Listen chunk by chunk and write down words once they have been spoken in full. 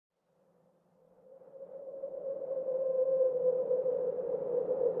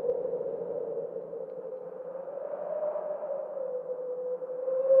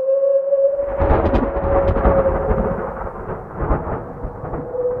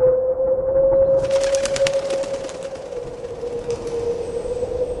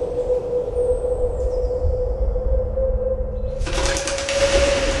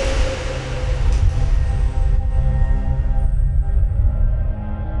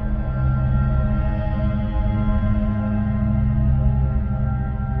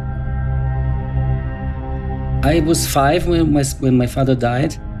I was 5 when my father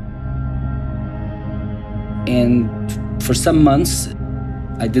died. And for some months,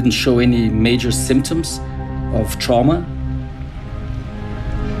 I didn't show any major symptoms of trauma.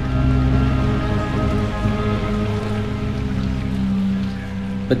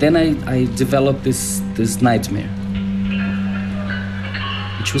 But then I developed this nightmare,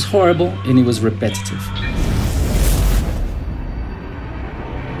 which was horrible and it was repetitive.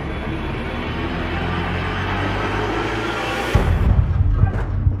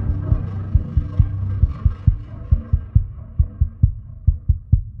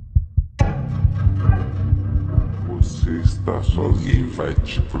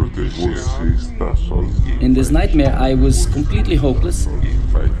 In this nightmare, I was completely hopeless.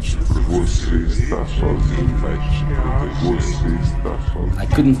 I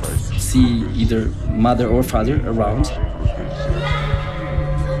couldn't see either mother or father around.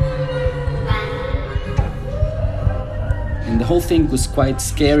 And the whole thing was quite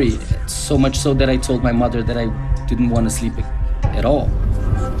scary, so much so that I told my mother that I didn't want to sleep at all.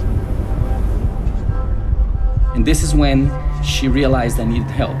 And this is when she realized I needed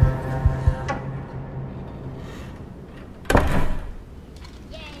help.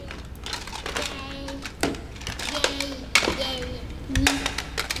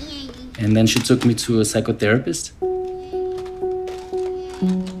 And then she took me to a psychotherapist.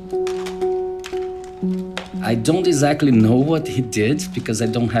 I don't exactly know what he did because I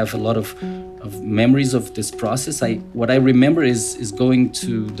don't have a lot of memories of this process. What I remember is going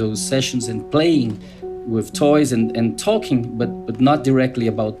to those sessions and playing with toys and talking, but not directly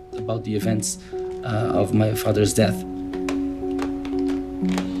about the events of my father's death.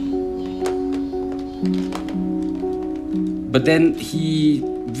 But then he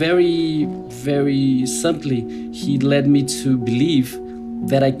very, very subtly, he led me to believe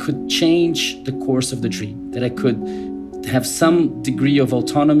that I could change the course of the dream, that I could have some degree of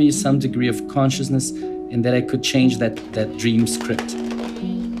autonomy, some degree of consciousness, and that I could change that dream script.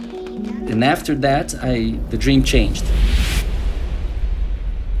 And after that, the dream changed.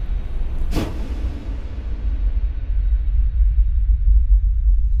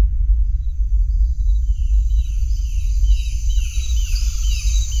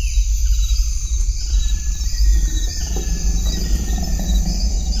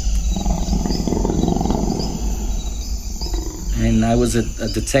 And I was a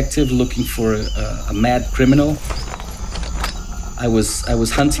detective looking for a mad criminal. I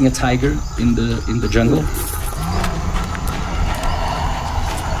was hunting a tiger in the jungle.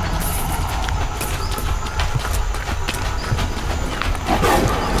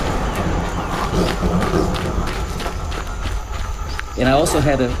 And I also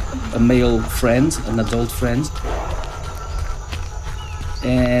had a male friend, an adult friend.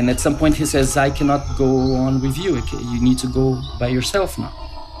 And at some point he says, I cannot go on with you. You need to go by yourself now.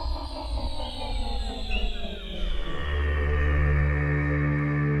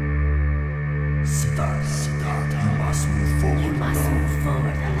 Sidarta, you must move forward. You must move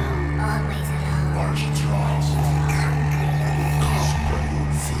forward alone. Always alone. March trials. Conquer your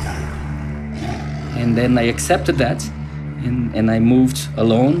fear. And then I accepted that, and I moved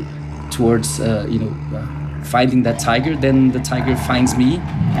alone towards, finding that tiger. Then the tiger finds me,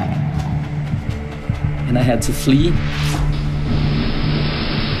 and I had to flee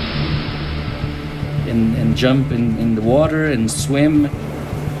and jump in the water and swim.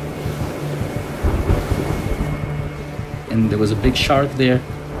 And there was a big shark there.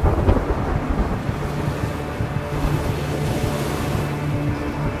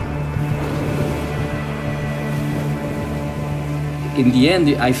 In the end,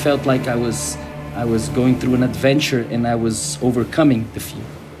 I felt like I was going through an adventure and I was overcoming the fear.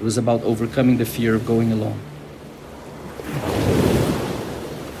 It was about overcoming the fear of going alone.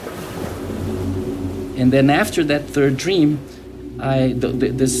 And then after that third dream,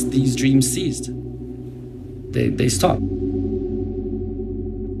 these dreams ceased. They stopped.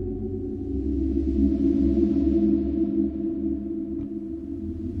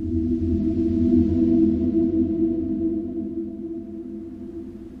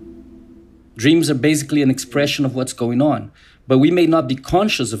 Dreams are basically an expression of what's going on, but we may not be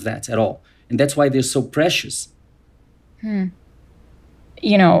conscious of that at all. And that's why they're so precious. You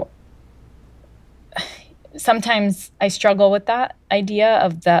know, sometimes I struggle with that idea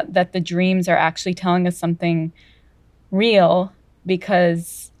of that the dreams are actually telling us something real,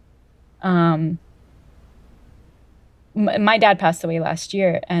 because my dad passed away last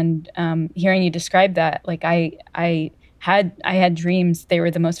year, and hearing you describe that, like I had dreams. They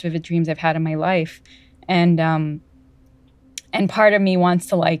were the most vivid dreams I've had in my life, and part of me wants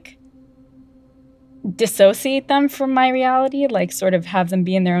to like dissociate them from my reality, like sort of have them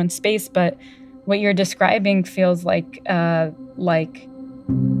be in their own space. But what you're describing feels like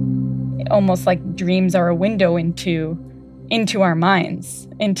almost like dreams are a window into our minds,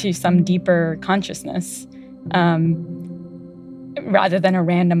 into some deeper consciousness, rather than a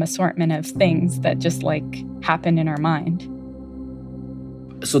random assortment of things that just like happen in our mind.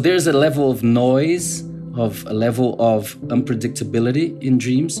 So there's a level of noise, of a level of unpredictability in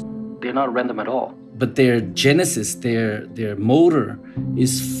dreams. They're not random at all. But their genesis, their motor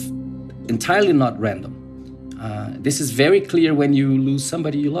is entirely not random. This is very clear when you lose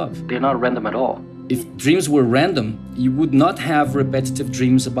somebody you love. They're not random at all. If dreams were random, you would not have repetitive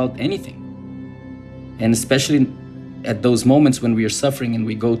dreams about anything. And especially at those moments when we are suffering and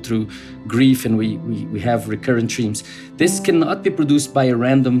we go through grief and we have recurrent dreams, this cannot be produced by a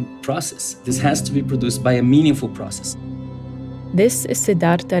random process. This has to be produced by a meaningful process. This is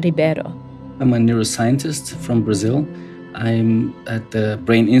Sidarta Ribeiro. I'm a neuroscientist from Brazil. I'm at the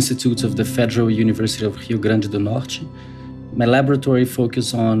Brain Institute of the Federal University of Rio Grande do Norte. My laboratory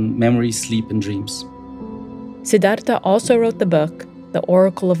focuses on memory, sleep, and dreams. Sidarta also wrote the book, The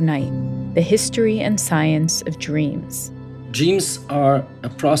Oracle of Night, The History and Science of Dreams. Dreams are a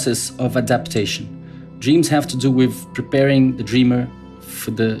process of adaptation. Dreams have to do with preparing the dreamer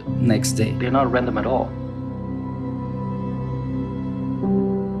for the next day. They're not random at all.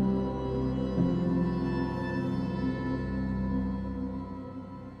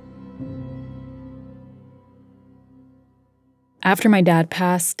 After my dad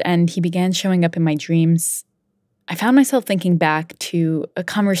passed and he began showing up in my dreams, I found myself thinking back to a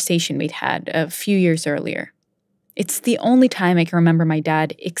conversation we'd had a few years earlier. It's the only time I can remember my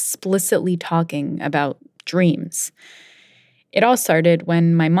dad explicitly talking about dreams. It all started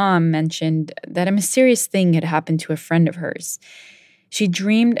when my mom mentioned that a mysterious thing had happened to a friend of hers. She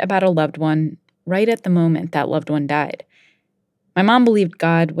dreamed about a loved one right at the moment that loved one died. My mom believed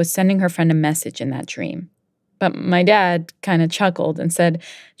God was sending her friend a message in that dream. But my dad kind of chuckled and said,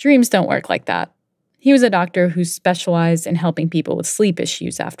 dreams don't work like that. He was a doctor who specialized in helping people with sleep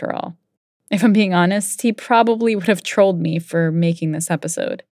issues, after all. If I'm being honest, he probably would have trolled me for making this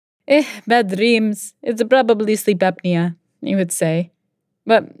episode. Bad dreams. It's probably sleep apnea, he would say.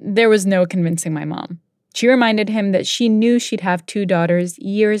 But there was no convincing my mom. She reminded him that she knew she'd have 2 daughters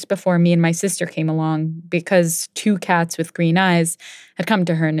years before me and my sister came along because 2 cats with green eyes had come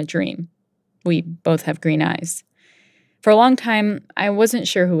to her in a dream. We both have green eyes. For a long time, I wasn't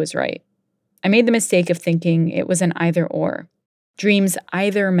sure who was right. I made the mistake of thinking it was an either-or. Dreams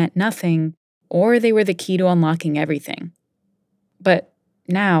either meant nothing, or they were the key to unlocking everything. But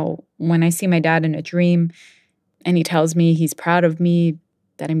now, when I see my dad in a dream, and he tells me he's proud of me,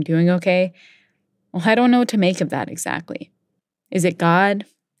 that I'm doing okay, well, I don't know what to make of that exactly. Is it God?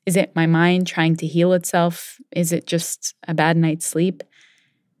 Is it my mind trying to heal itself? Is it just a bad night's sleep?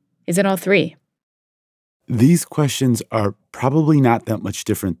 Is it all 3? These questions are probably not that much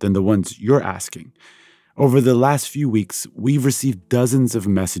different than the ones you're asking. Over the last few weeks, we've received dozens of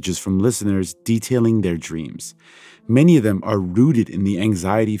messages from listeners detailing their dreams. Many of them are rooted in the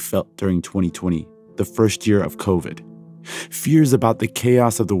anxiety felt during 2020, the first year of COVID. Fears about the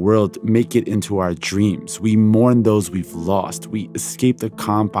chaos of the world make it into our dreams. We mourn those we've lost. We escape the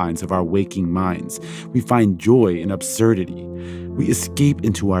confines of our waking minds. We find joy in absurdity. We escape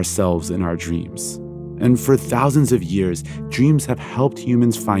into ourselves in our dreams. And for thousands of years, dreams have helped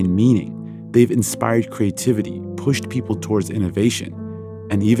humans find meaning. They've inspired creativity, pushed people towards innovation,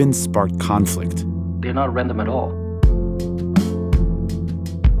 and even sparked conflict. They're not random at all.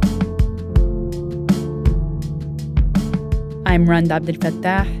 I'm Rand Abdel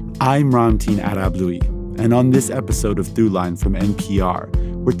Fattah. I'm Ramteen Arablouei, and on this episode of Throughline from NPR,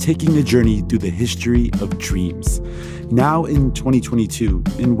 we're taking a journey through the history of dreams. Now in 2022,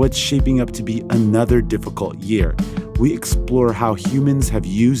 in what's shaping up to be another difficult year, we explore how humans have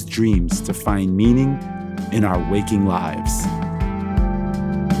used dreams to find meaning in our waking lives.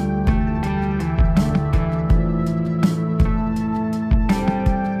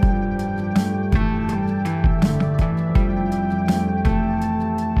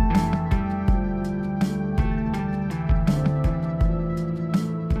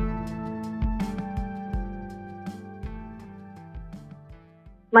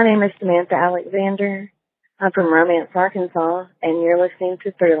 My name is Samantha Alexander. I'm from Romance, Arkansas, and you're listening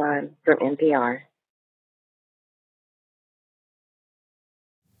to Throughline from NPR.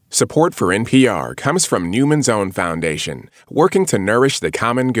 Support for NPR comes from Newman's Own Foundation, working to nourish the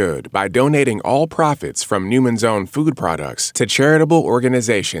common good by donating all profits from Newman's Own food products to charitable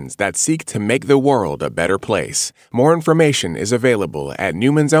organizations that seek to make the world a better place. More information is available at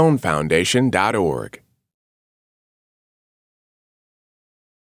newmansownfoundation.org.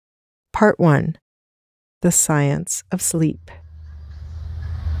 Part 1. The Science of Sleep.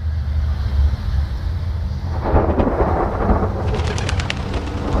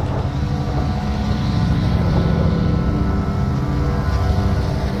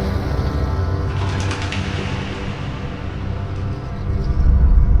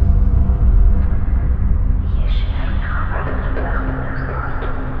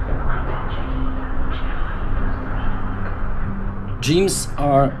 Dreams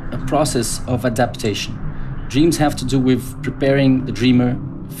are a process of adaptation. Dreams have to do with preparing the dreamer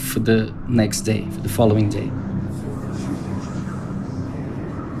for the next day, for the following day.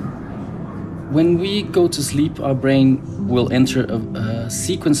 When we go to sleep, our brain will enter a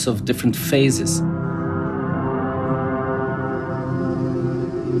sequence of different phases.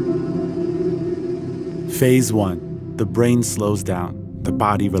 Phase 1. The brain slows down. The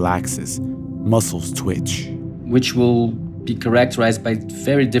body relaxes. Muscles twitch. Which will be characterized by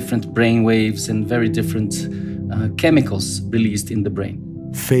very different brain waves and very different chemicals released in the brain.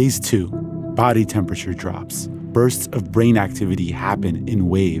 Phase 2. Body temperature drops. Bursts of brain activity happen in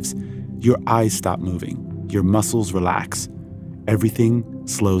waves. Your eyes stop moving. Your muscles relax. Everything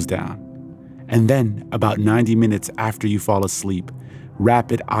slows down. And then, about 90 minutes after you fall asleep,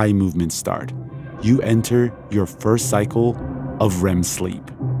 rapid eye movements start. You enter your first cycle of REM sleep.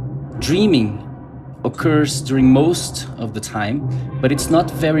 Dreaming occurs during most of the time, but it's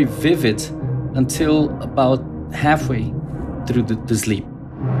not very vivid until about halfway through the sleep.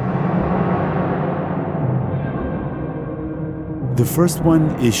 The first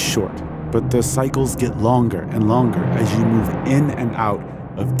one is short, but the cycles get longer and longer as you move in and out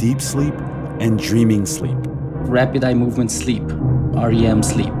of deep sleep and dreaming sleep. Rapid eye movement sleep, REM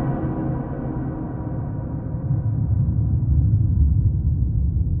sleep.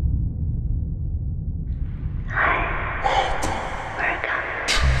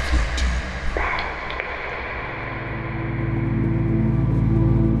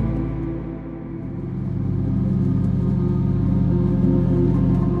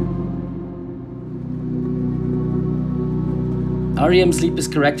 REM sleep is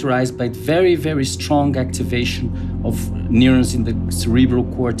characterized by very, very strong activation of neurons in the cerebral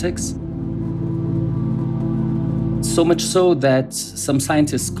cortex. So much so that some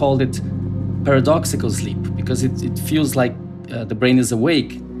scientists called it paradoxical sleep, because it feels like the brain is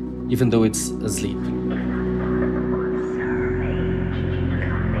awake, even though it's asleep.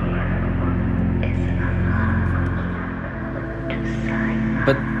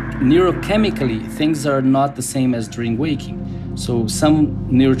 But neurochemically, things are not the same as during waking. So some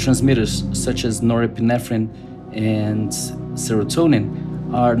neurotransmitters, such as norepinephrine and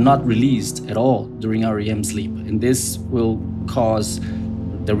serotonin, are not released at all during REM sleep. And this will cause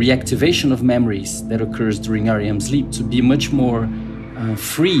the reactivation of memories that occurs during REM sleep to be much more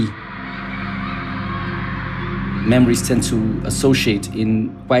free. Memories tend to associate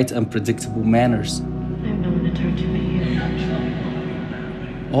in quite unpredictable manners. I have no one to turn to me.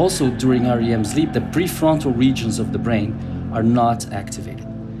 Also, during REM sleep, the prefrontal regions of the brain are not activated.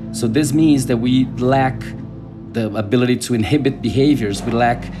 So this means that we lack the ability to inhibit behaviors. We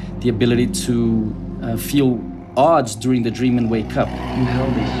lack the ability to feel odds during the dream and wake up. You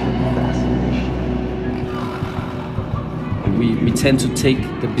held a certain fascination. We tend to take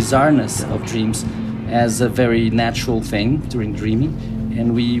the bizarreness of dreams as a very natural thing during dreaming,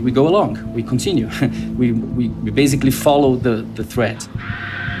 and we go along, we continue. we basically follow the thread.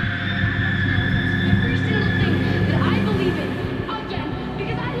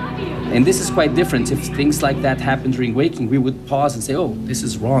 And this is quite different. If things like that happen during waking, we would pause and say, oh, this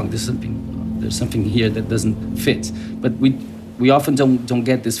is wrong. There's something here that doesn't fit. But we often don't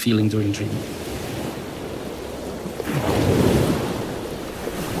get this feeling during dreaming.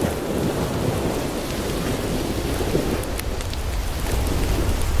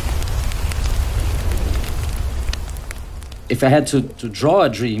 If I had to draw a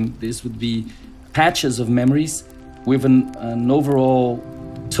dream, this would be patches of memories with an overall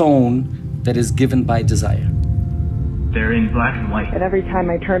tone that is given by desire. They're in black and white. And every time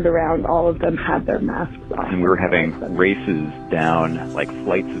I turned around, all of them had their masks on. And we were having races down like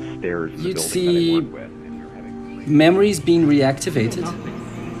flights of stairs in the You'd building see that I worked with. And you're having memories being reactivated,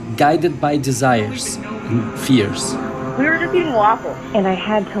 guided by desires and fears. We were just eating waffles. And I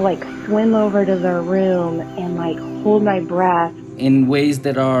had to swim over to their room and hold my breath. in ways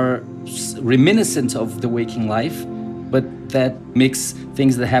that are reminiscent of the waking life, but that mix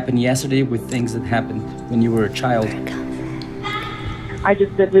things that happened yesterday with things that happened when you were a child. I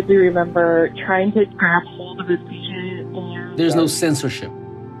just vividly remember trying to grab hold of his vision. There's no censorship.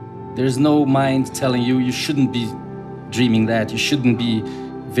 There's no mind telling you you shouldn't be dreaming that, you shouldn't be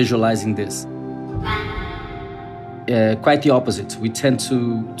visualizing this. Quite the opposite. We tend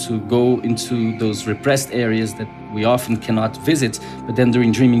to go into those repressed areas that we often cannot visit, but then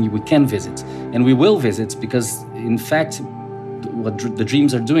during dreaming we can visit. And we will visit because, in fact, what the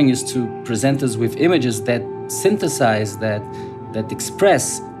dreams are doing is to present us with images that synthesize, that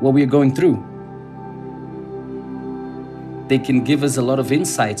express what we are going through. They can give us a lot of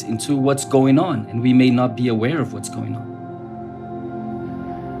insight into what's going on, and we may not be aware of what's going on.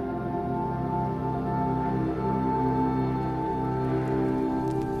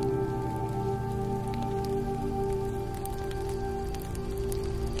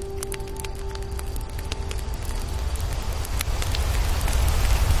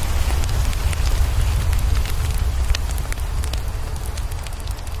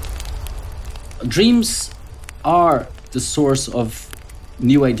 Dreams are the source of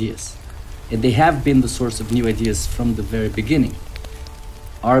new ideas, and they have been the source of new ideas from the very beginning.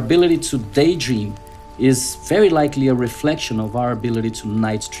 Our ability to daydream is very likely a reflection of our ability to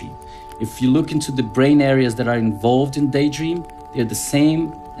night dream. If you look into the brain areas that are involved in daydream, they're the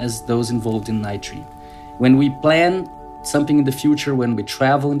same as those involved in night dream. When we plan something in the future, when we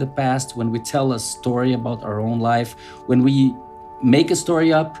travel in the past, when we tell a story about our own life, when we make a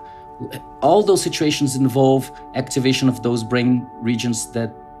story up, all those situations involve activation of those brain regions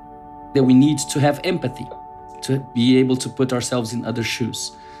that we need to have empathy, to be able to put ourselves in other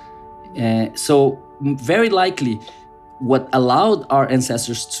shoes. So very likely what allowed our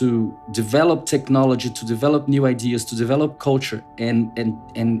ancestors to develop technology, to develop new ideas, to develop culture, and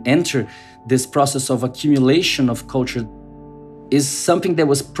enter this process of accumulation of culture is something that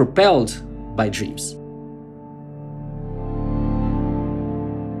was propelled by dreams.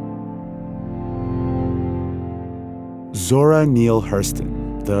 Zora Neale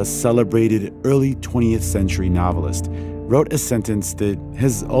Hurston, the celebrated early 20th century novelist, wrote a sentence that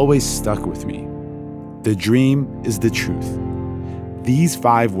has always stuck with me. The dream is the truth. These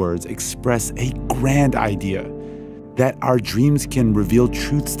 5 words express a grand idea that our dreams can reveal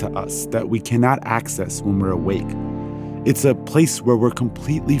truths to us that we cannot access when we're awake. It's a place where we're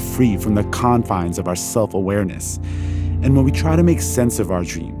completely free from the confines of our self-awareness. And when we try to make sense of our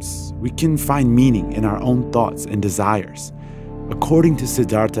dreams, we can find meaning in our own thoughts and desires. According to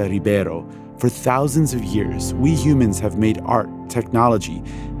Sidarta Ribeiro, for thousands of years, we humans have made art, technology,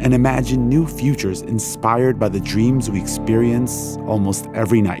 and imagined new futures inspired by the dreams we experience almost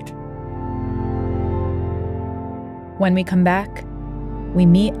every night. When we come back, we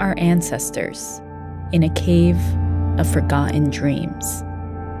meet our ancestors in a cave of forgotten dreams.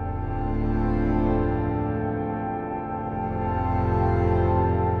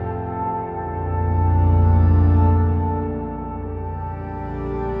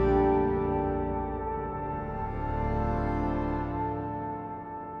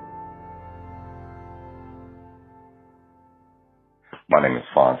 My name is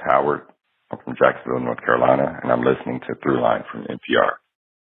Fonz Howard. I'm from Jacksonville, North Carolina, and I'm listening to Throughline from NPR.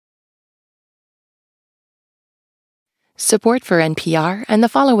 Support for NPR and the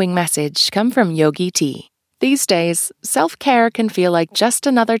following message come from Yogi Tea. These days, self-care can feel like just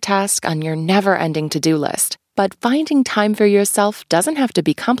another task on your never-ending to-do list. But finding time for yourself doesn't have to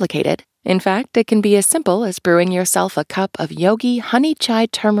be complicated. In fact, it can be as simple as brewing yourself a cup of Yogi Honey Chai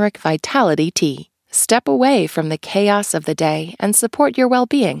Turmeric Vitality Tea. Step away from the chaos of the day and support your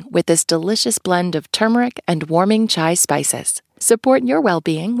well-being with this delicious blend of turmeric and warming chai spices. Support your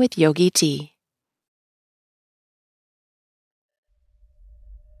well-being with Yogi Tea.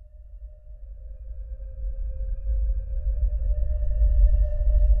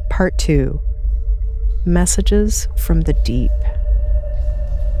 Part 2. Messages from the Deep.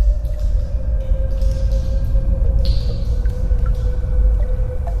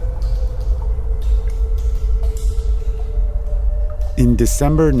 In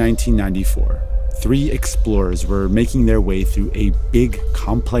December 1994, 3 explorers were making their way through a big,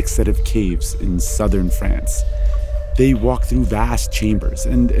 complex set of caves in southern France. They walked through vast chambers,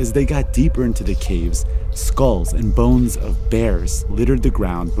 and as they got deeper into the caves, skulls and bones of bears littered the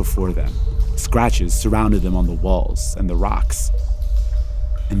ground before them. Scratches surrounded them on the walls and the rocks.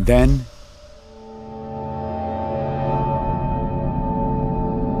 And then,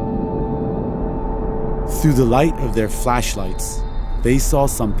 through the light of their flashlights, they saw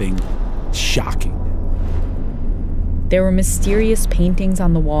something shocking. There were mysterious paintings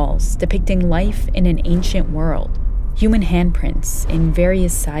on the walls depicting life in an ancient world, human handprints in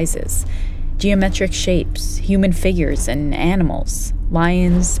various sizes, geometric shapes, human figures and animals,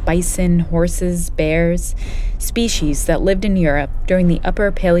 lions, bison, horses, bears, species that lived in Europe during the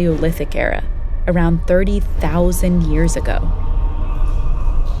Upper Paleolithic era, around 30,000 years ago.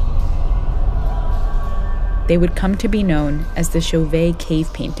 They would come to be known as the Chauvet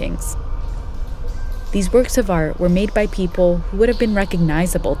cave paintings. These works of art were made by people who would have been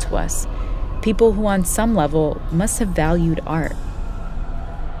recognizable to us, people who on some level must have valued art,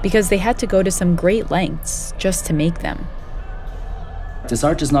 because they had to go to some great lengths just to make them. This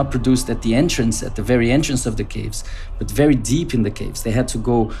art is not produced at the entrance, at the very entrance of the caves, but very deep in the caves. They had to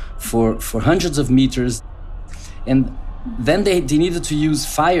go for hundreds of meters. And then they needed to use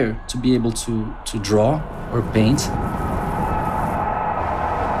fire to be able to draw or paint.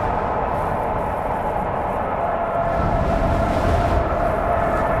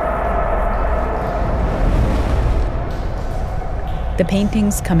 The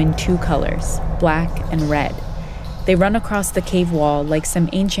paintings come in two colors, black and red. They run across the cave wall like some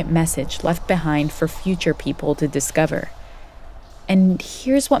ancient message left behind for future people to discover. And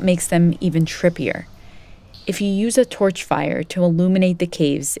here's what makes them even trippier. If you use a torch fire to illuminate the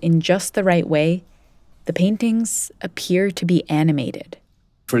caves in just the right way, the paintings appear to be animated.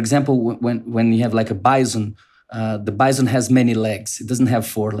 For example, when you have like a bison, the bison has many legs. It doesn't have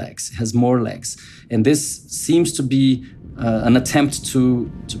 4 legs. It has more legs. And this seems to be an attempt to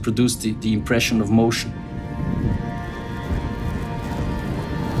produce the impression of motion.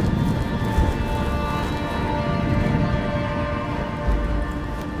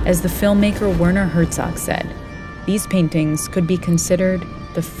 As the filmmaker Werner Herzog said, these paintings could be considered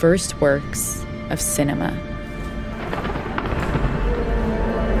the first works of cinema.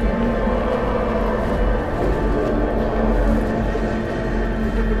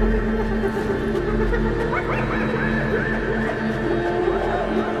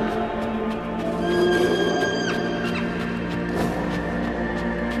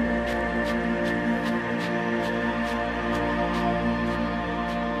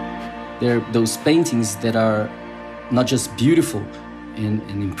 There are those paintings that are not just beautiful and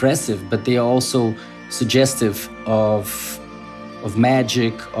impressive, but they are also suggestive of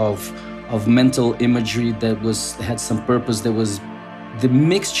magic, of mental imagery that had some purpose. That was the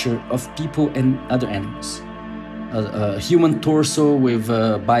mixture of people and other animals. A human torso with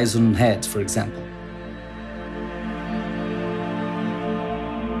a bison head, for example.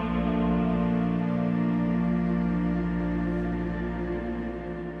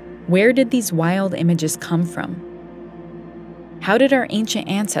 Where did these wild images come from? How did our ancient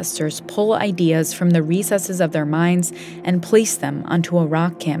ancestors pull ideas from the recesses of their minds and place them onto a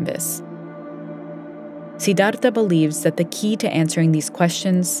rock canvas? Sidarta believes that the key to answering these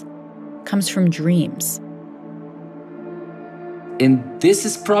questions comes from dreams. And this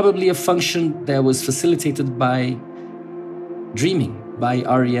is probably a function that was facilitated by dreaming, by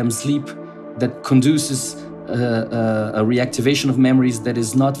REM sleep, that conduces a reactivation of memories that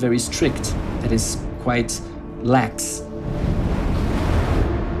is not very strict, that is quite lax.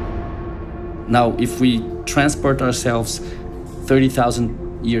 Now, if we transport ourselves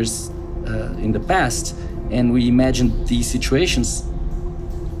 30,000 years in the past and we imagine these situations,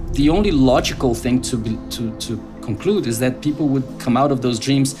 the only logical thing to conclude is that people would come out of those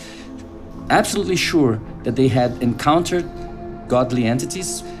dreams absolutely sure that they had encountered godly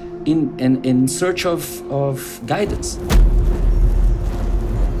entities in search of guidance.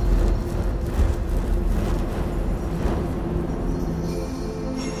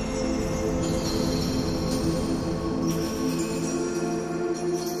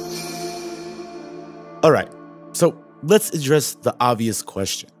 All right, so let's address the obvious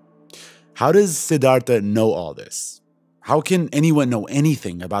question. How does Sidarta know all this? How can anyone know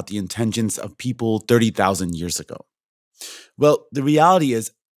anything about the intentions of people 30,000 years ago? Well, the reality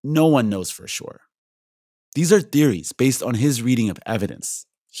is no one knows for sure. These are theories based on his reading of evidence.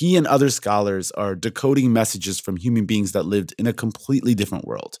 He and other scholars are decoding messages from human beings that lived in a completely different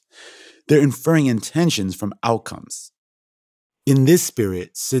world. They're inferring intentions from outcomes. In this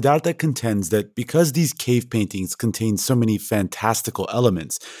spirit, Sidarta contends that because these cave paintings contain so many fantastical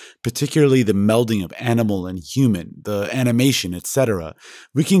elements, particularly the melding of animal and human, the animation, etc.,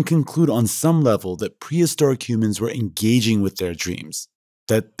 we can conclude on some level that prehistoric humans were engaging with their dreams,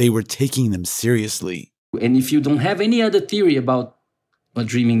 that they were taking them seriously. And if you don't have any other theory about what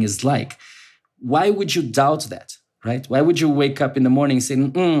dreaming is like, why would you doubt that, right? Why would you wake up in the morning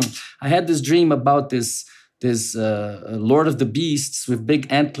saying, I had this dream about this Lord of the Beasts with big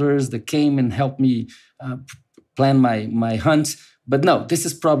antlers that came and helped me plan my hunt. But no, this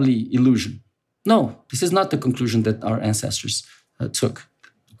is probably illusion. No, this is not the conclusion that our ancestors took.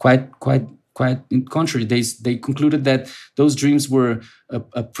 Quite in contrary, they concluded that those dreams were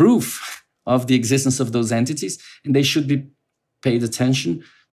a proof of the existence of those entities, and they should be paid attention.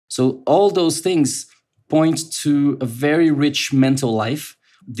 So all those things point to a very rich mental life.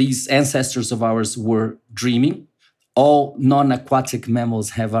 These ancestors of ours were dreaming. All non-aquatic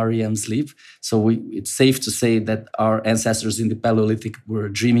mammals have REM sleep. So it's safe to say that our ancestors in the Paleolithic were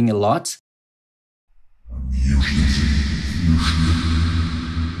dreaming a lot.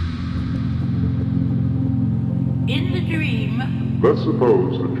 In the dream, let's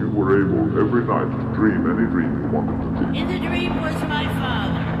suppose that you were able every night to dream any dream you wanted to dream. in the dream was my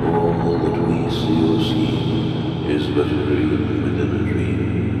father. All that we see or see is but a dream within a dream.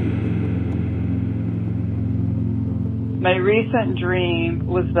 My recent dream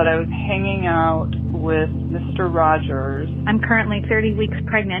was that I was hanging out with Mr. Rogers. I'm currently 30 weeks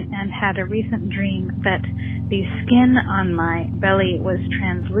pregnant and had a recent dream that the skin on my belly was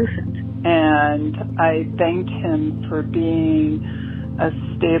translucent. And I thanked him for being a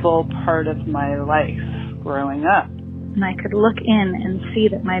stable part of my life growing up. And I could look in and see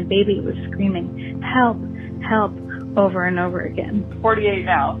that my baby was screaming, "Help, help," over and over again. 48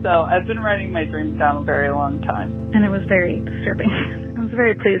 now, so I've been writing my dreams down a very long time. And it was very disturbing. I was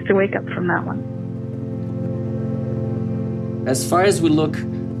very pleased to wake up from that one. As far as we look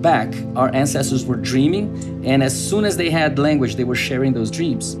back, our ancestors were dreaming, and as soon as they had language, they were sharing those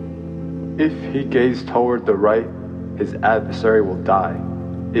dreams. If he gazed toward the right, his adversary will die.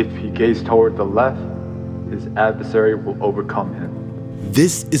 If he gazed toward the left, his adversary will overcome him.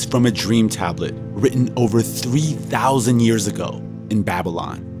 This is from a dream tablet written over 3,000 years ago in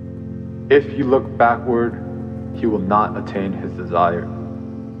Babylon. If he look backward, he will not attain his desire.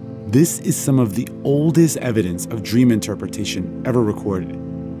 This is some of the oldest evidence of dream interpretation ever recorded.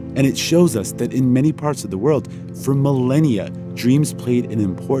 And it shows us that in many parts of the world, for millennia, dreams played an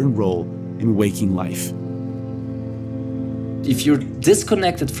important role in waking life. If you're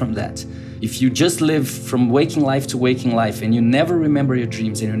disconnected from that, if you just live from waking life to waking life and you never remember your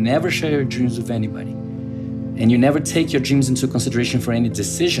dreams and you never share your dreams with anybody and you never take your dreams into consideration for any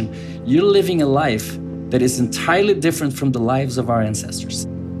decision, you're living a life that is entirely different from the lives of our ancestors.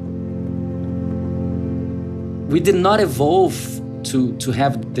 We did not evolve to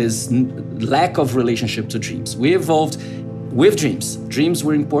have this lack of relationship to dreams. We evolved with dreams. Dreams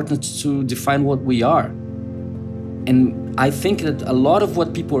were important to define what we are. And I think that a lot of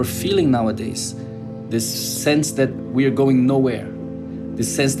what people are feeling nowadays, this sense that we are going nowhere,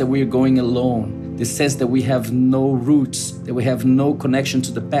 this sense that we are going alone, this sense that we have no roots, that we have no connection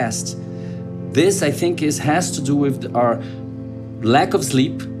to the past, this, I think, has to do with our lack of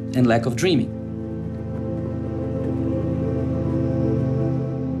sleep and lack of dreaming.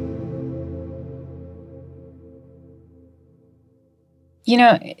 You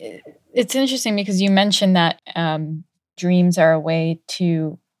know, it's interesting because you mentioned that dreams are a way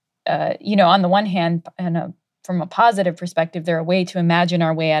to, on the one hand, from a positive perspective, they're a way to imagine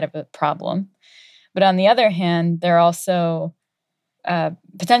our way out of a problem. But on the other hand, they're also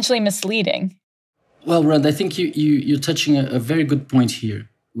potentially misleading. Well, Rod, I think you're touching a very good point here,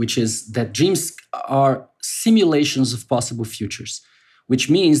 which is that dreams are simulations of possible futures, which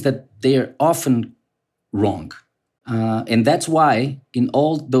means that they are often wrong. And that's why in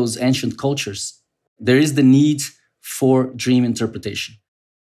all those ancient cultures, there is the need for dream interpretation.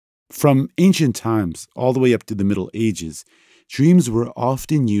 From ancient times all the way up to the Middle Ages, dreams were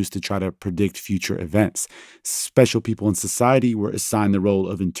often used to try to predict future events. Special people in society were assigned the role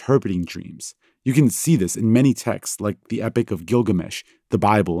of interpreting dreams. You can see this in many texts like the Epic of Gilgamesh, the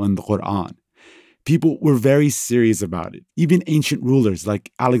Bible, and the Quran. People were very serious about it. Even ancient rulers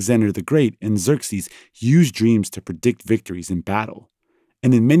like Alexander the Great and Xerxes used dreams to predict victories in battle.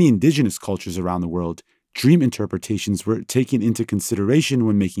 And in many indigenous cultures around the world, dream interpretations were taken into consideration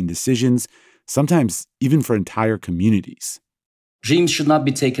when making decisions, sometimes even for entire communities. Dreams should not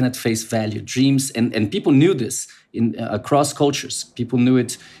be taken at face value. Dreams, and people knew this across cultures. People knew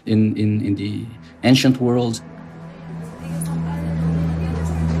it in the ancient world.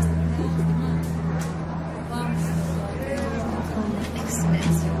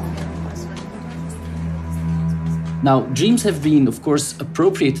 Now, dreams have been, of course,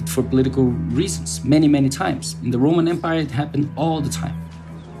 appropriated for political reasons many, many times. In the Roman Empire, it happened all the time.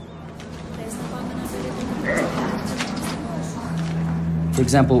 For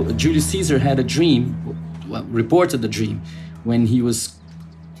example, Julius Caesar had a dream, reported a dream, when he was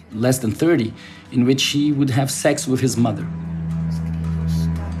less than 30, in which he would have sex with his mother.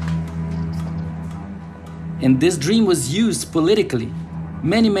 And this dream was used politically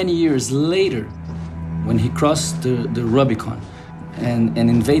many, many years later when he crossed the Rubicon and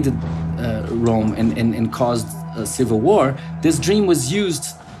invaded Rome and caused a civil war. This dream was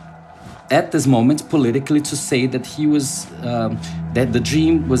used at this moment politically to say that he was that the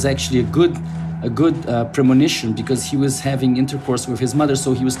dream was actually a good premonition because he was having intercourse with his mother,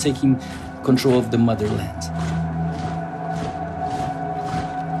 so he was taking control of the motherland.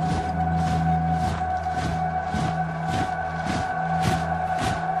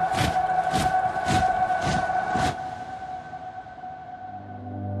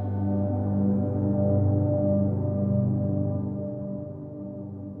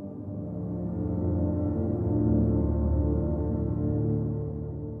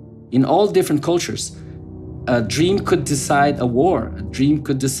 In all different cultures, a dream could decide a war. A dream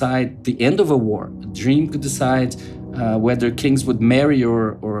could decide the end of a war. A dream could decide whether kings would marry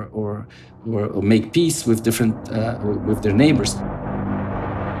or make peace with different with their neighbors.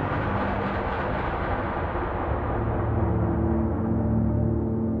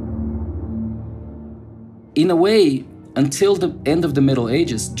 In a way, until the end of the Middle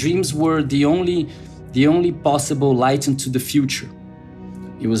Ages, dreams were the only possible light into the future.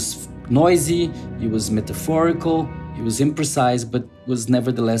 It was noisy, it was metaphorical, it was imprecise, but was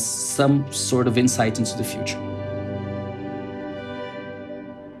nevertheless some sort of insight into the future.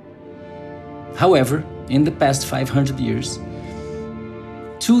 However, in the past 500 years,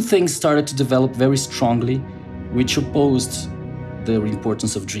 two things started to develop very strongly, which opposed the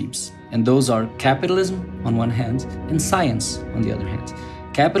importance of dreams. And those are capitalism on one hand and science on the other hand.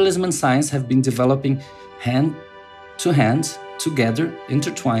 Capitalism and science have been developing hand to hand, together,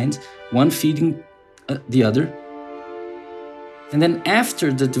 intertwined, one feeding the other. And then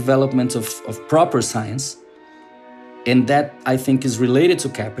after the development of proper science, and that I think is related to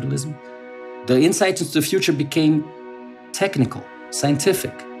capitalism, the insight into the future became technical,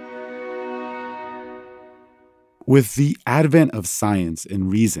 scientific. With the advent of science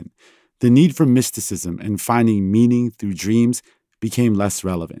and reason, the need for mysticism and finding meaning through dreams became less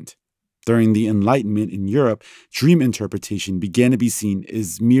relevant. During the Enlightenment in Europe, dream interpretation began to be seen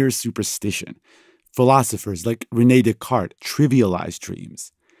as mere superstition. Philosophers like René Descartes trivialized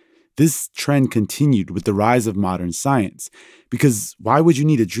dreams. This trend continued with the rise of modern science, because why would you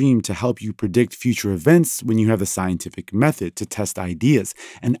need a dream to help you predict future events when you have the scientific method to test ideas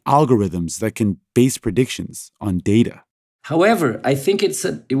and algorithms that can base predictions on data? However, I think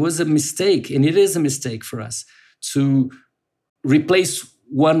it was a mistake, and it is a mistake for us to replace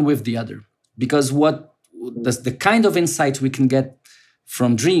one with the other, because the kind of insight we can get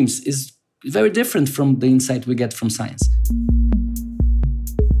from dreams is very different from the insight we get from science.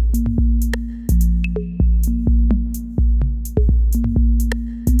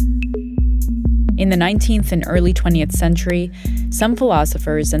 In the 19th and early 20th century, some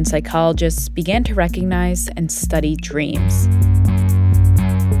philosophers and psychologists began to recognize and study dreams.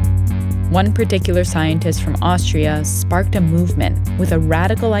 One particular scientist from Austria sparked a movement with a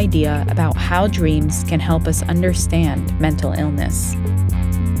radical idea about how dreams can help us understand mental illness.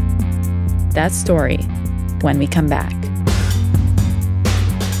 That story when we come back.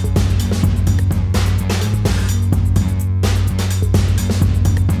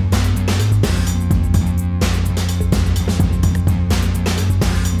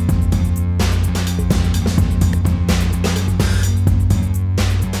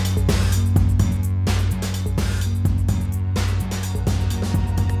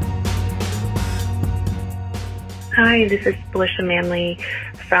 Hi, this is Felicia Manley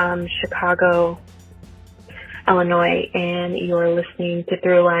from Chicago, Illinois, and you're listening to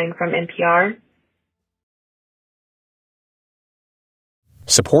Throughline from NPR.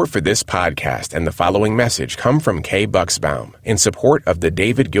 Support for this podcast and the following message come from Kay Bucksbaum in support of the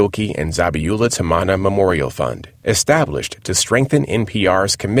David Gilkey and Zabiula Tamana Memorial Fund, established to strengthen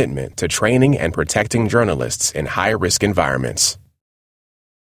NPR's commitment to training and protecting journalists in high-risk environments.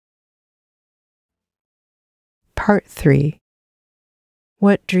 Part 3.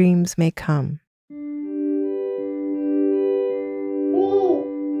 What Dreams May Come.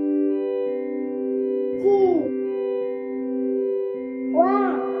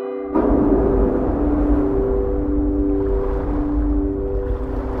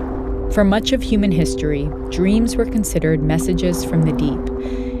 For much of human history, dreams were considered messages from the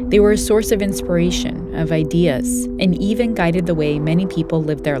deep. They were a source of inspiration, of ideas, and even guided the way many people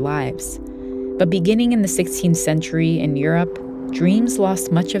lived their lives. But beginning in the 16th century in Europe, dreams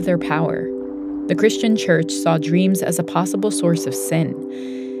lost much of their power. The Christian church saw dreams as a possible source of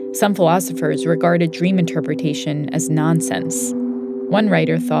sin. Some philosophers regarded dream interpretation as nonsense. One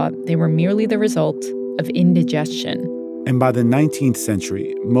writer thought they were merely the result of indigestion. And by the 19th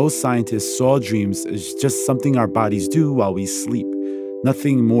century, most scientists saw dreams as just something our bodies do while we sleep,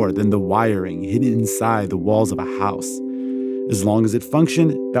 nothing more than the wiring hidden inside the walls of a house. As long as it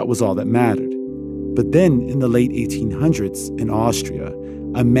functioned, that was all that mattered. But then, in the late 1800s, in Austria,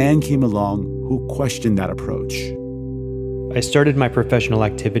 a man came along who questioned that approach. I started my professional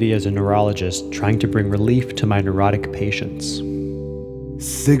activity as a neurologist, trying to bring relief to my neurotic patients.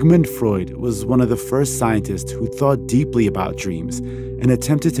 Sigmund Freud was one of the first scientists who thought deeply about dreams and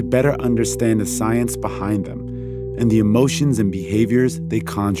attempted to better understand the science behind them and the emotions and behaviors they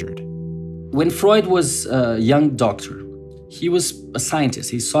conjured. When Freud was a young doctor, he was a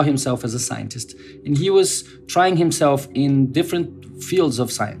scientist. He saw himself as a scientist, and he was trying himself in different fields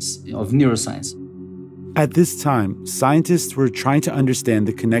of science, of neuroscience. At this time, scientists were trying to understand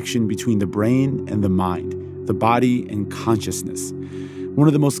the connection between the brain and the mind, the body and consciousness. One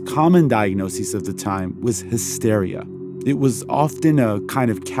of the most common diagnoses of the time was hysteria. It was often a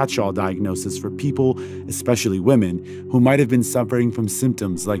kind of catch-all diagnosis for people, especially women, who might have been suffering from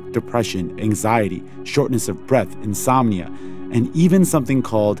symptoms like depression, anxiety, shortness of breath, insomnia, and even something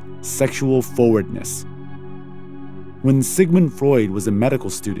called sexual forwardness. When Sigmund Freud was a medical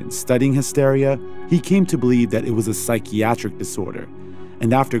student studying hysteria, he came to believe that it was a psychiatric disorder.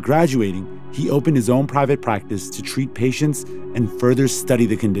 And after graduating, he opened his own private practice to treat patients and further study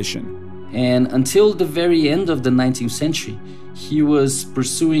the condition. And until the very end of the 19th century, he was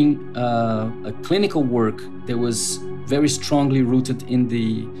pursuing a clinical work that was very strongly rooted in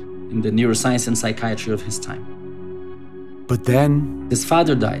the neuroscience and psychiatry of his time. But then his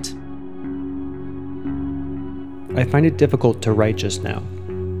father died. I find it difficult to write just now.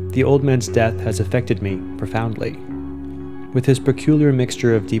 The old man's death has affected me profoundly. With his peculiar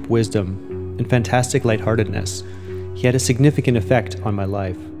mixture of deep wisdom and fantastic lightheartedness, he had a significant effect on my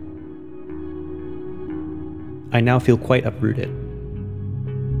life. I now feel quite uprooted.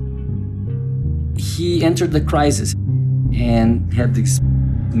 He entered the crisis and had these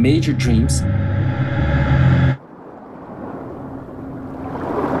major dreams.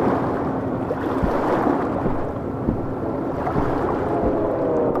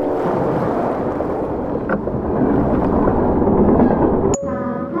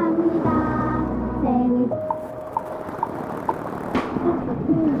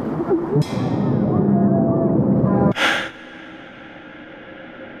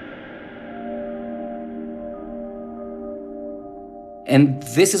 And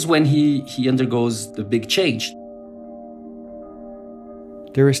this is when he undergoes the big change.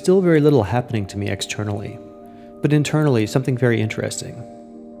 There is still very little happening to me externally, but internally something very interesting.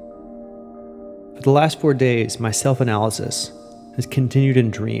 For the last 4 days, my self-analysis has continued in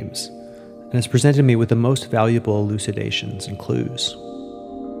dreams and has presented me with the most valuable elucidations and clues.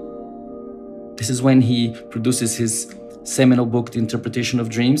 This is when he produces his seminal book, The Interpretation of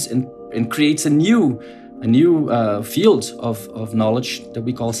Dreams, and creates a new field of knowledge that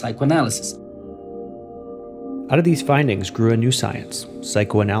we call psychoanalysis. Out of these findings grew a new science,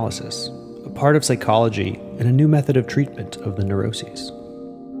 psychoanalysis, a part of psychology and a new method of treatment of the neuroses.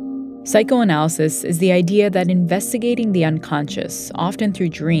 Psychoanalysis is the idea that investigating the unconscious, often through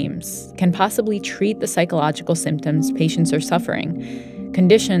dreams, can possibly treat the psychological symptoms patients are suffering,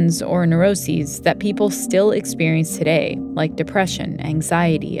 conditions or neuroses that people still experience today, like depression,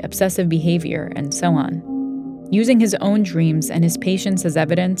 anxiety, obsessive behavior, and so on. Using his own dreams and his patients as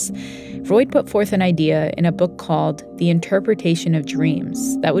evidence, Freud put forth an idea in a book called The Interpretation of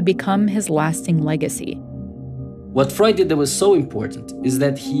Dreams that would become his lasting legacy. What Freud did that was so important is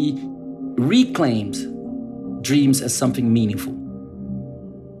that he reclaimed dreams as something meaningful.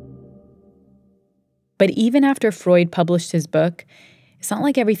 But even after Freud published his book, it's not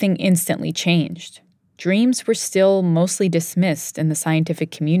like everything instantly changed. Dreams were still mostly dismissed in the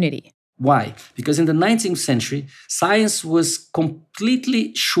scientific community. Why? Because in the 19th century, science was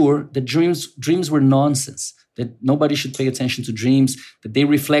completely sure that dreams were nonsense, that nobody should pay attention to dreams, that they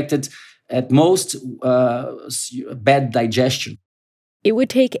reflected, at most, bad digestion. It would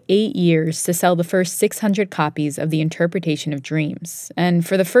take 8 years to sell the first 600 copies of The Interpretation of Dreams, and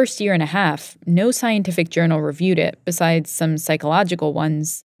for the first year and a half, no scientific journal reviewed it besides some psychological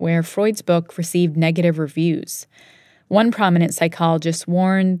ones, where Freud's book received negative reviews. One prominent psychologist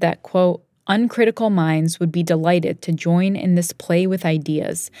warned that, quote, uncritical minds would be delighted to join in this play with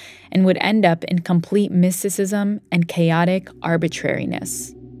ideas and would end up in complete mysticism and chaotic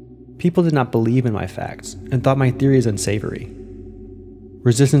arbitrariness. People did not believe in my facts and thought my theories unsavory.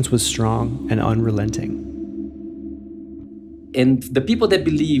 Resistance was strong and unrelenting. And the people that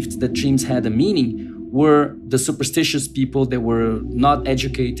believed that dreams had a meaning were the superstitious people that were not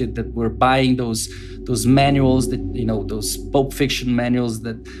educated, that were buying those manuals, that, you know, those Pulp Fiction manuals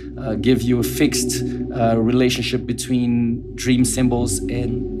that give you a fixed relationship between dream symbols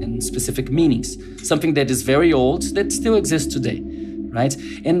and specific meanings. Something that is very old, that still exists today, right?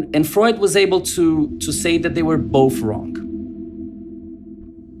 And Freud was able to say that they were both wrong.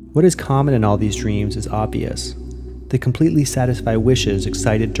 What is common in all these dreams is obvious. They completely satisfy wishes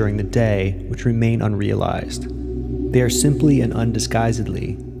excited during the day, which remain unrealized. They are simply and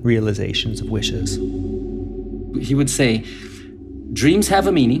undisguisedly realizations of wishes. He would say, dreams have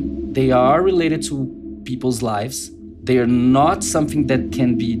a meaning. They are related to people's lives. They are not something that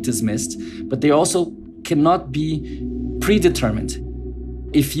can be dismissed, but they also cannot be predetermined.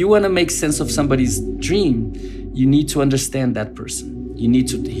 If you want to make sense of somebody's dream, you need to understand that person. You need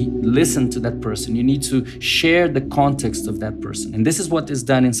to listen to that person. You need to share the context of that person. And this is what is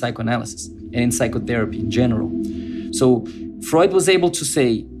done in psychoanalysis and in psychotherapy in general. So Freud was able to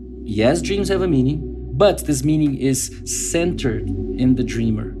say, yes, dreams have a meaning, but this meaning is centered in the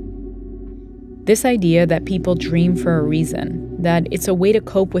dreamer. This idea that people dream for a reason, that it's a way to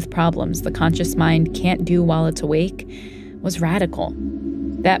cope with problems the conscious mind can't do while it's awake, was radical.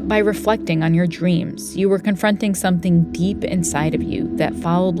 That by reflecting on your dreams, you were confronting something deep inside of you that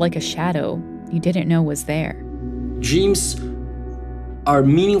followed like a shadow you didn't know was there. Dreams are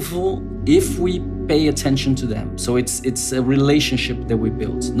meaningful if we pay attention to them. So it's a relationship that we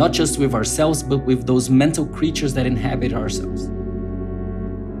build, not just with ourselves, but with those mental creatures that inhabit ourselves.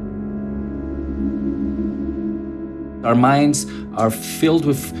 Our minds are filled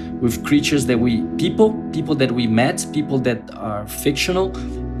with creatures that people that we met, people that are fictional,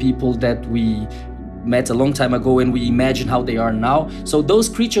 people that we met a long time ago and we imagine how they are now. So those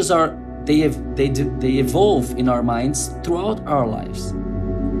creatures they evolve in our minds throughout our lives.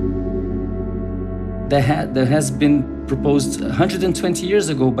 That has been proposed 120 years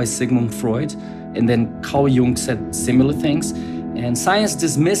ago by Sigmund Freud, and then Carl Jung said similar things. And science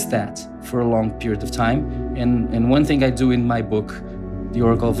dismissed that for a long period of time. And one thing I do in my book, The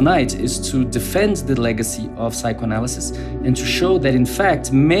Oracle of Night, is to defend the legacy of psychoanalysis and to show that, in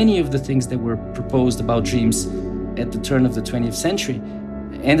fact, many of the things that were proposed about dreams at the turn of the 20th century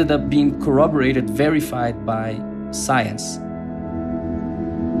ended up being corroborated, verified by science.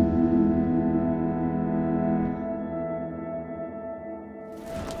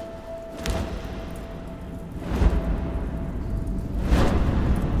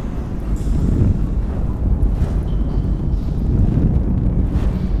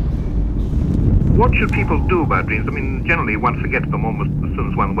 What should people do about dreams? I mean, generally one forgets them almost as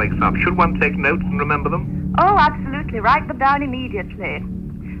soon as one wakes up. Should one take notes and remember them? Oh, absolutely. Write them down immediately.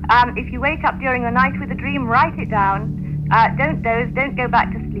 If you wake up during the night with a dream, write it down. Don't doze, don't go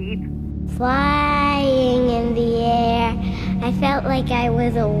back to sleep. Flying in the air, I felt like I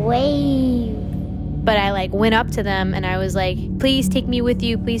was a wave. But I went up to them and I was like, please take me with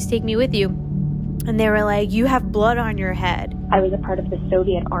you, please take me with you. And they were like, you have blood on your head. I was a part of the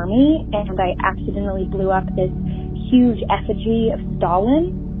Soviet army, and I accidentally blew up this huge effigy of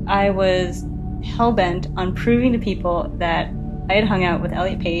Stalin. I was hell-bent on proving to people that I had hung out with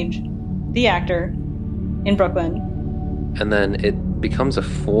Elliot Page, the actor, in Brooklyn. And then it becomes a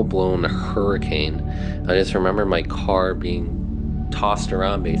full-blown hurricane. I just remember my car being tossed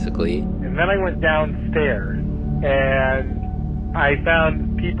around, basically. And then I went downstairs, and I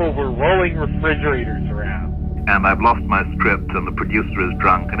found people were rolling refrigerators around. And I've lost my script, and the producer is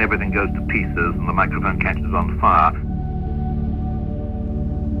drunk, and everything goes to pieces, and the microphone catches on fire.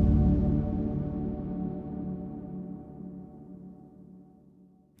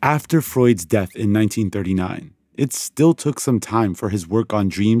 After Freud's death in 1939, it still took some time for his work on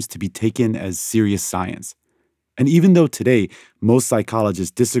dreams to be taken as serious science. And even though today most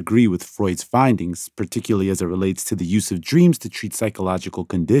psychologists disagree with Freud's findings, particularly as it relates to the use of dreams to treat psychological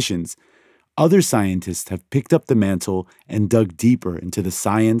conditions, other scientists have picked up the mantle and dug deeper into the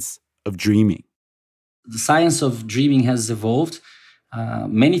science of dreaming. The science of dreaming has evolved.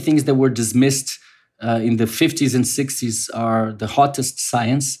 Many things that were dismissed in the 50s and 60s are the hottest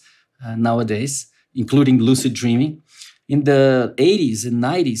science nowadays, including lucid dreaming. In the 80s and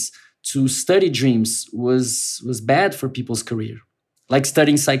 90s, to study dreams was bad for people's career, like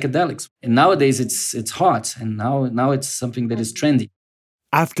studying psychedelics. And nowadays it's hot, and now it's something that is trendy.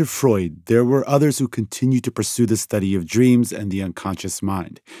 After Freud, there were others who continued to pursue the study of dreams and the unconscious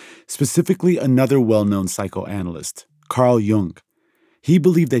mind, specifically another well-known psychoanalyst, Carl Jung. He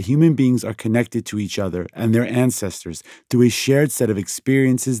believed that human beings are connected to each other and their ancestors through a shared set of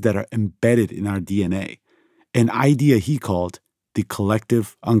experiences that are embedded in our DNA, an idea he called the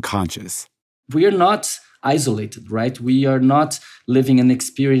collective unconscious. we are not isolated, right? We are not living an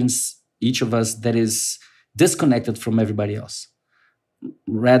experience, each of us, that is disconnected from everybody else.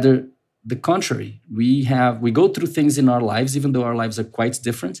 Rather, the contrary. We go through things in our lives, even though our lives are quite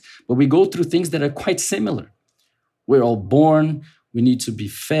different, but we go through things that are quite similar. We're all born, we need to be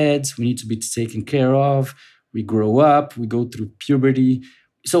fed, we need to be taken care of, we grow up, we go through puberty.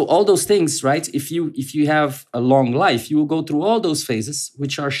 So all those things, right? If you have a long life, you will go through all those phases,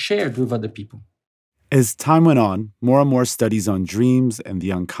 which are shared with other people. As time went on, more and more studies on dreams and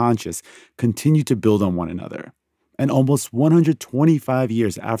the unconscious continued to build on one another. And almost 125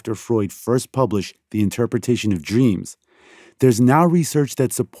 years after Freud first published The Interpretation of Dreams, there's now research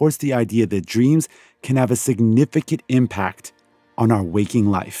that supports the idea that dreams can have a significant impact on our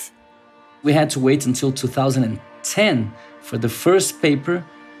waking life. We had to wait until 2010 for the first paper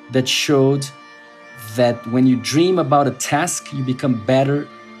that showed that when you dream about a task, you become better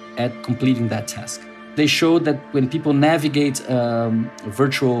at completing that task. They showed that when people navigate a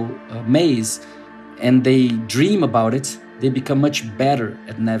virtual maze and they dream about it, they become much better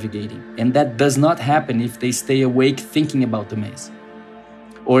at navigating. And that does not happen if they stay awake thinking about the maze,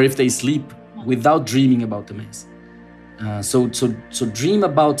 or if they sleep without dreaming about the maze. So dream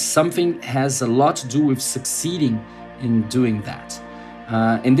about something has a lot to do with succeeding in doing that.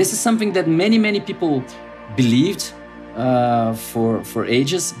 And this is something that many people believed for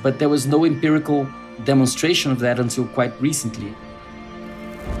ages, but there was no empirical demonstration of that until quite recently.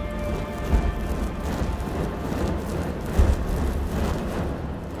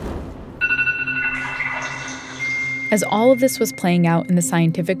 As all of this was playing out in the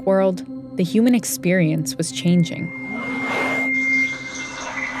scientific world, the human experience was changing.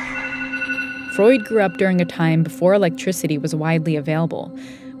 Freud grew up during a time before electricity was widely available,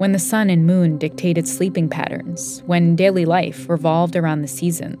 when the sun and moon dictated sleeping patterns, when daily life revolved around the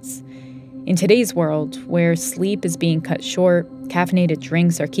seasons. In today's world, where sleep is being cut short, caffeinated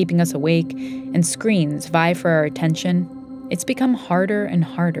drinks are keeping us awake, and screens vie for our attention, it's become harder and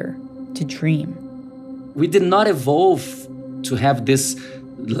harder to dream. We did not evolve to have this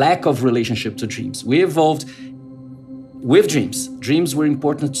lack of relationship to dreams. We evolved with dreams. Dreams were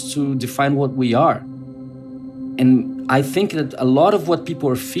important to define what we are. And I think that a lot of what people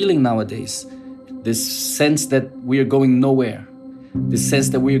are feeling nowadays, this sense that we are going nowhere, this sense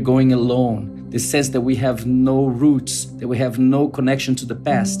that we are going alone, this sense that we have no roots, that we have no connection to the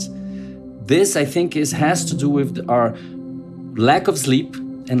past, this, I think, has to do with our lack of sleep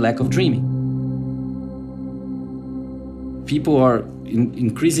and lack of dreaming. People are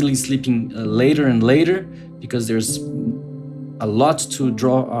increasingly sleeping later and later because there's a lot to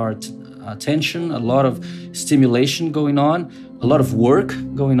draw our attention, a lot of stimulation going on, a lot of work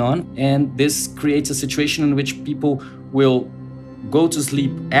going on. And this creates a situation in which people will go to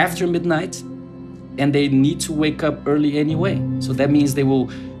sleep after midnight and they need to wake up early anyway. So that means they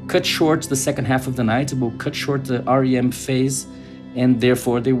will cut short the second half of the night, they will cut short the REM phase, and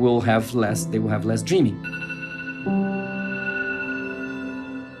therefore they will have less dreaming.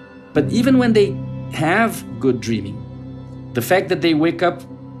 But even when they have good dreaming, the fact that they wake up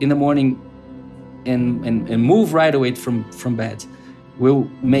in the morning and move right away from bed will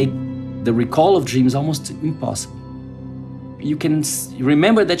make the recall of dreams almost impossible. You can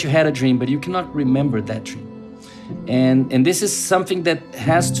remember that you had a dream, but you cannot remember that dream. And this is something that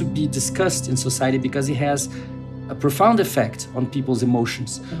has to be discussed in society because it has a profound effect on people's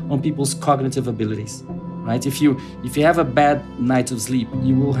emotions, on people's cognitive abilities. Right? If you have a bad night of sleep,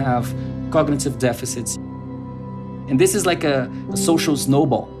 you will have cognitive deficits. And this is like a social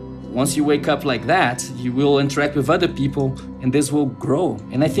snowball. Once you wake up like that, you will interact with other people and this will grow.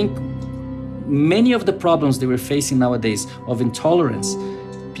 And I think many of the problems that we're facing nowadays of intolerance,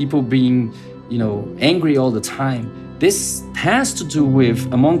 people being, angry all the time, this has to do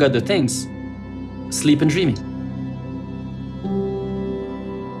with, among other things, sleep and dreaming.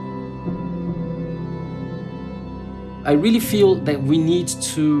 I really feel that we need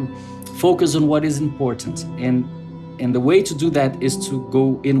to focus on what is important. And the way to do that is to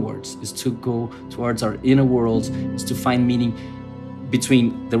go inwards, is to go towards our inner world, is to find meaning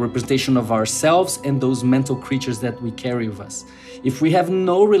between the representation of ourselves and those mental creatures that we carry with us. If we have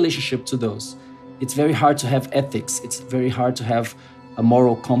no relationship to those, it's very hard to have ethics. It's very hard to have a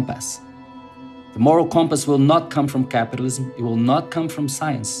moral compass. The moral compass will not come from capitalism. It will not come from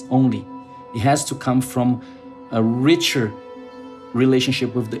science only. It has to come from a richer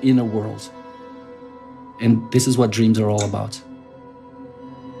relationship with the inner world. And this is what dreams are all about.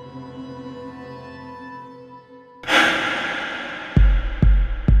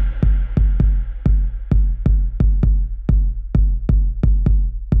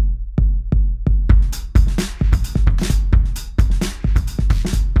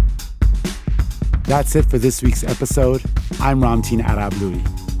 That's it for this week's episode. I'm Ramtin Arablouei.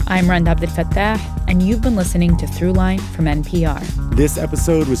 I'm Rand Abdel Fattah, and you've been listening to Throughline from NPR. This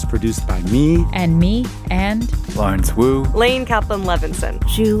episode was produced by me. And Lawrence Wu. Lane Kaplan-Levinson.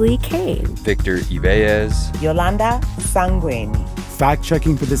 Julie Kane. Victor Ibeez. Yolanda Sangweni.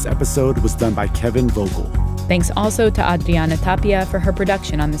 Fact-checking for this episode was done by Kevin Vogel. Thanks also to Adriana Tapia for her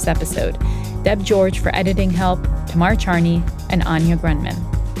production on this episode, Deb George for editing help, Tamar Charney, and Anya Grunman.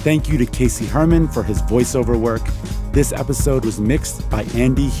 Thank you to Casey Herman for his voiceover work. This episode was mixed by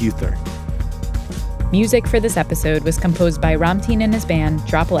Andy Huther. Music for this episode was composed by Ramtin and his band,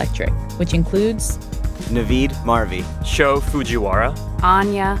 Drop Electric, which includes Naveed Marvi, Sho Fujiwara,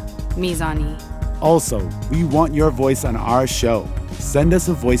 Anya Mizani. Also, we want your voice on our show. Send us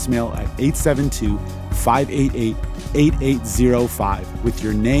a voicemail at 872-588-8805 with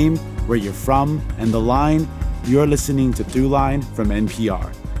your name, where you're from, and the line, "You're listening to Throughline from NPR,"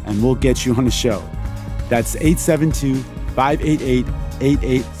 and we'll get you on the show. That's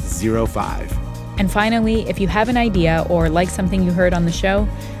 872-588-8805. And finally, if you have an idea or like something you heard on the show,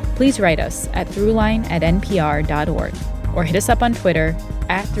 please write us at throughline@npr.org or hit us up on Twitter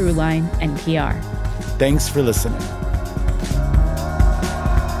 @throughlinenpr. Thanks for listening.